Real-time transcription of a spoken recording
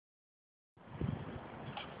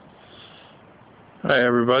Hi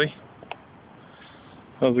everybody,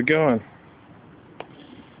 how's it going?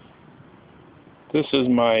 This is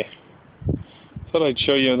my, thought I'd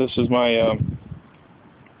show you, this is my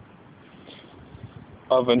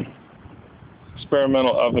oven,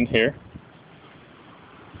 experimental oven here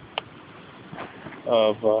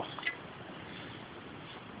of,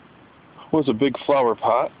 was a big flower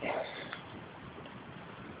pot,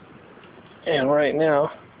 and right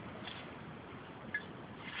now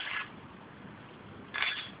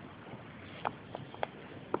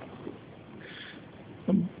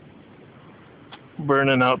I'm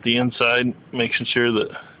burning out the inside, making sure that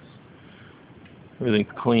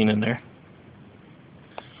everything's clean in there.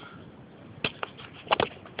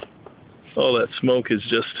 All that smoke is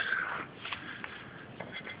just,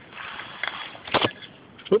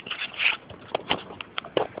 whoops,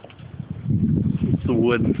 it's the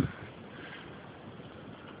wood.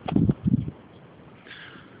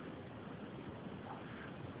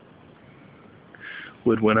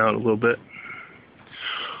 Wood went out a little bit.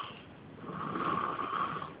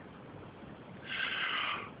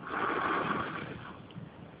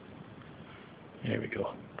 There we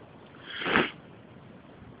go.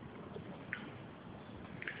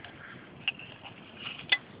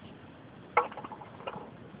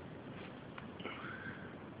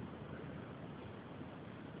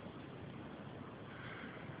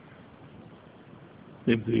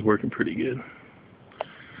 Seems to be working pretty good.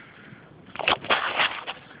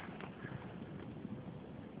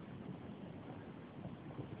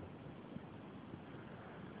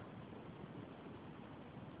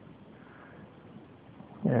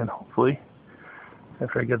 And hopefully,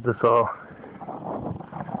 after I get this all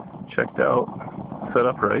checked out, set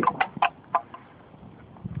up right,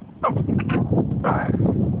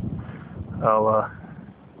 I'll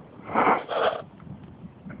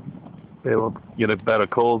be able to get a bed of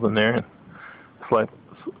coals in there and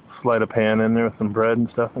slide a pan in there with some bread and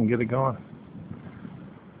stuff and get it going.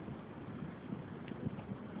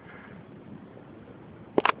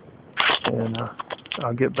 And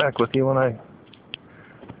I'll get back with you when I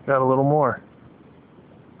got a little more.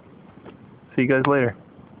 See you guys later.